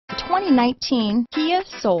2019 Kia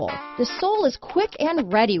Soul. The Soul is quick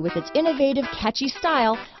and ready with its innovative, catchy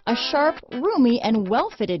style, a sharp, roomy, and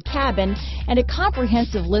well-fitted cabin, and a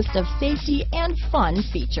comprehensive list of safety and fun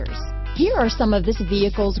features. Here are some of this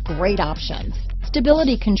vehicle's great options: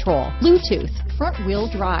 stability control, Bluetooth, front-wheel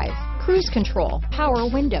drive, cruise control, power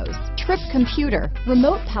windows, trip computer,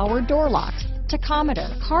 remote power door locks, tachometer,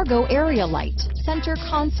 cargo area light, center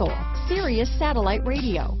console, Sirius Satellite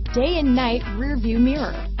Radio, day and night rear view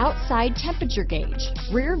mirror, outside temperature gauge,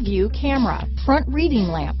 rear view camera, front reading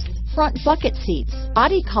lamps, front bucket seats,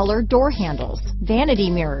 body color door handles, vanity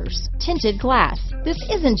mirrors, tinted glass. This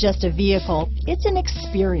isn't just a vehicle, it's an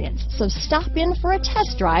experience. So stop in for a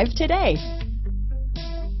test drive today.